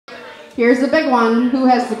Here's the big one. Who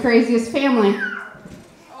has the craziest family?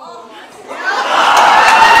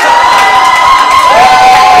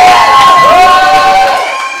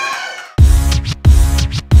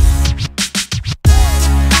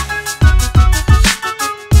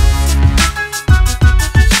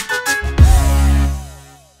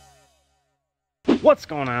 What's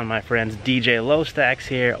going on, my friends? dj.lostax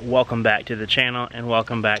here. Welcome back to the channel and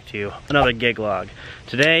welcome back to another gig log.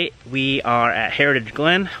 Today we are at Heritage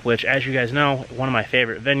Glen, which, as you guys know, one of my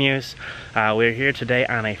favorite venues. We're here today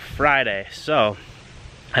on a Friday, so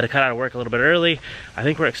I had to cut out of work a little bit early. I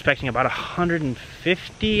think we're expecting about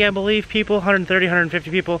 150, I believe, people, 130, 150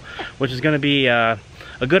 people, which is going to be a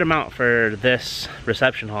good amount for this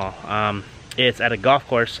reception hall. It's at a golf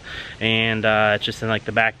course, and it's just in like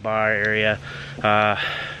the back bar area.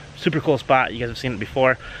 Super cool spot. You guys have seen it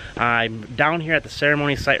before. I'm down here at the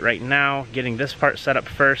ceremony site right now, getting this part set up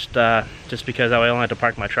first, just because I only had to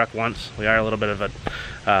park my truck once. We are a little bit of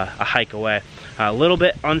a hike away. A little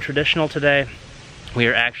bit untraditional today. We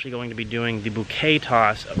are actually going to be doing the bouquet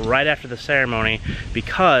toss right after the ceremony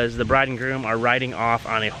because the bride and groom are riding off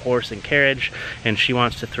on a horse and carriage, and she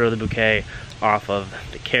wants to throw the bouquet off of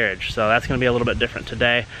the carriage. So that's going to be a little bit different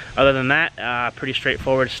today. Other than that, pretty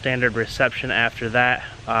straightforward, standard reception after that.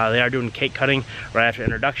 They are doing cake cutting right after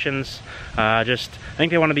introductions. I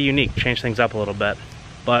think they want to be unique, change things up a little bit.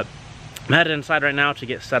 But I'm headed inside right now to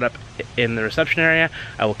get set up in the reception area.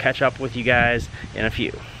 I will catch up with you guys in a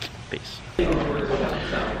few. Peace.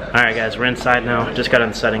 Alright guys, we're inside now. Just got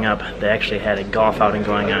done setting up. They actually had a golf outing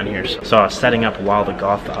going on here, so I was setting up while the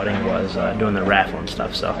golf outing was doing the raffle and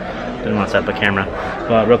stuff, so didn't want to set up a camera.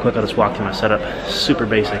 But real quick, I'll just walk through my setup. Super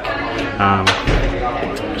basic.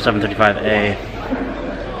 735A.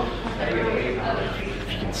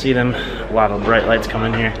 If you can see them, a lot of bright lights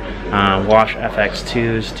coming in here. Wash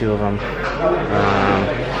FX2s, two of them.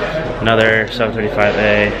 Another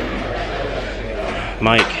 735A.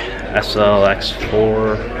 Mic.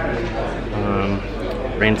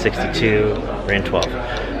 SLX4, Rain 62, Rain 12.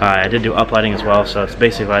 I did do uplighting as well, so it's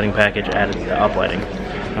basic lighting package, added the uplighting.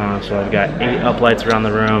 So I've got 8 uplights around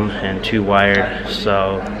the room and 2 wired,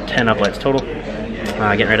 so 10 uplights total.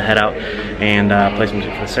 Getting ready to head out and play some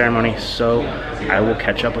music for the ceremony, so I will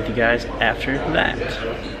catch up with you guys after that.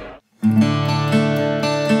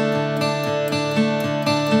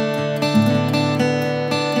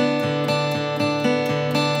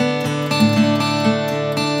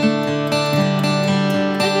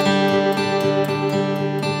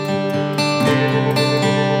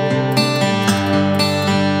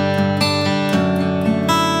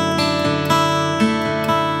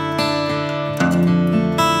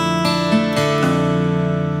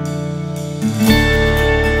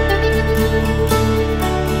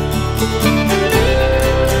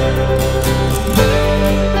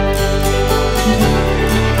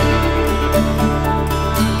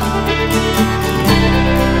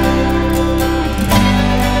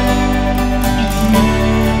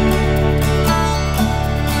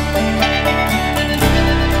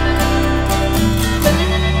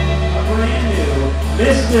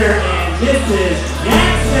 Mr. and Mrs.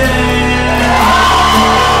 Jackson!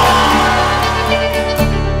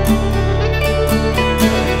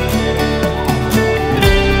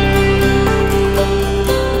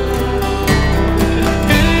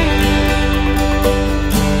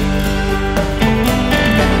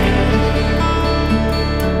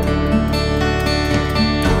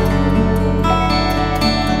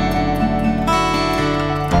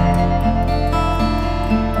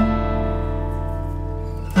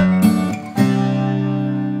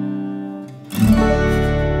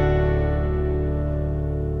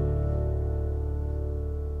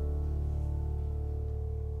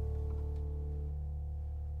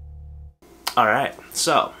 Alright,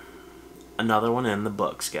 so another one in the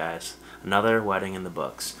books, guys. Another wedding in the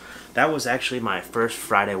books. That was actually my first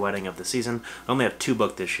Friday wedding of the season. I only have 2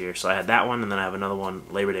 booked this year, so I had that one and then I have another one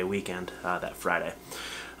Labor Day weekend, that Friday.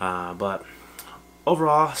 But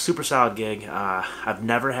overall, super solid gig. I've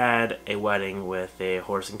never had a wedding with a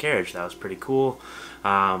horse and carriage. That was pretty cool.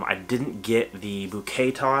 I didn't get the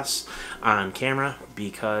bouquet toss on camera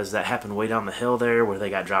because that happened way down the hill there where they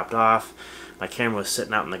got dropped off. My camera was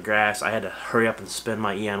sitting out in the grass. I had to hurry up and spin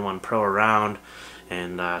my EN1 Pro around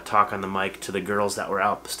and talk on the mic to the girls that were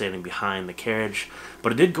out standing behind the carriage.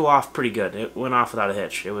 But it did go off pretty good. It went off without a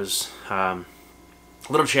hitch. It was a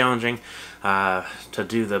little challenging to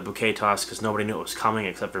do the bouquet toss because nobody knew it was coming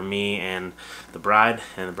except for me and the bride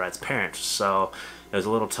and the bride's parents. So it was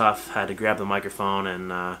a little tough. I had to grab the microphone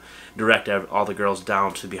and direct all the girls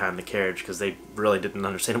down to behind the carriage because they really didn't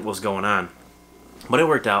understand what was going on. But it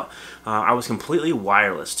worked out. I was completely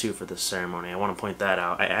wireless too for this ceremony. I want to point that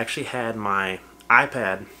out. I actually had my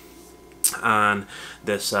iPad on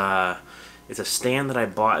this, it's a stand that I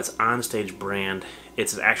bought. It's OnStage brand.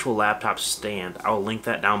 It's an actual laptop stand. I'll link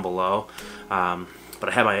that down below. But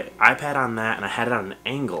I had my iPad on that, and I had it on an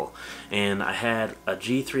angle. And I had a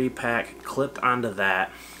G3 pack clipped onto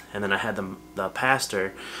that, and then I had the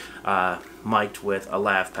pastor mic'd with a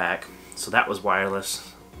lav pack. So that was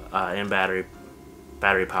wireless and battery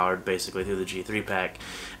powered basically through the G3 pack.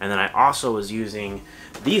 And then I also was using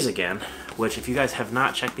these again, which if you guys have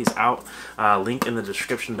not checked these out, link in the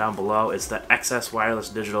description down below. It's the XS wireless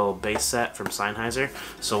digital bass set from Sennheiser.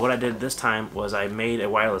 So what I did this time was I made a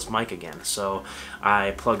wireless mic again. So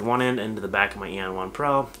I plugged one end into the back of my Eon 1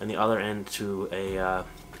 Pro and the other end to a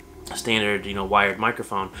standard, wired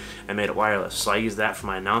microphone, and made it wireless. So I used that for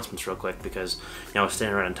my announcements real quick because I was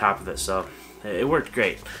standing right on top of it. So it worked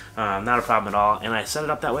great. Not a problem at all. And I set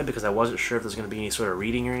it up that way because I wasn't sure if there's going to be any sort of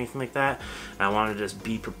reading or anything like that. And I wanted to just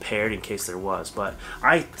be prepared in case there was. But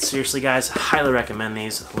I seriously, guys, highly recommend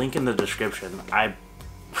these. Link in the description. I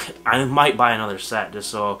might buy another set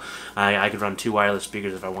just so I could run 2 wireless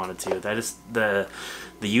speakers if I wanted to. That is the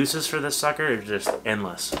uses for this sucker are just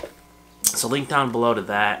endless. So link down below to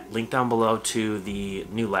that. Link down below to the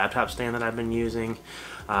new laptop stand that I've been using.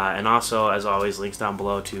 And also, as always, links down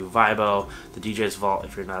below to Vibo, the DJ's Vault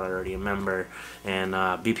if you're not already a member, and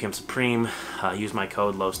BPM Supreme. Use my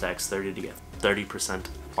code LOSTAX30 to get 30%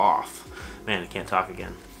 off. Man, I can't talk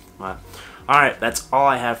again. Alright, that's all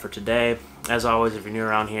I have for today. As always, if you're new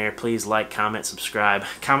around here, please like, comment, subscribe.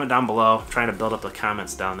 Comment down below. I'm trying to build up the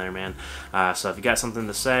comments down there, man. So if you got something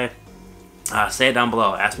to say it down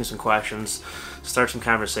below. Ask me some questions. Start some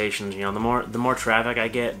conversations. The more traffic I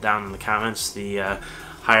get down in the comments, the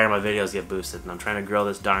higher my videos get boosted. And I'm trying to grow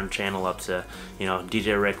this darn channel up to,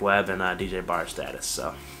 DJ Rick Webb and DJ Bar status.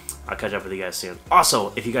 So I'll catch up with you guys soon.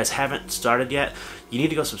 Also, if you guys haven't started yet, you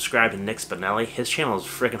need to go subscribe to Nick Spinelli. His channel is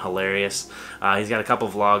freaking hilarious. He's got a couple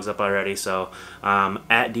vlogs up already. So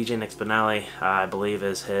at DJ Nick Spinelli, I believe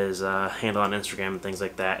is his handle on Instagram and things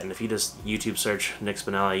like that. And if you just YouTube search Nick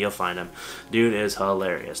Spinelli, you'll find him. Dude is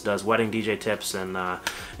hilarious. Does wedding DJ tips, and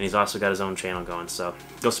he's also got his own channel going. So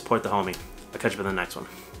go support the homie. I'll catch you in the next one.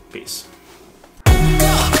 Peace.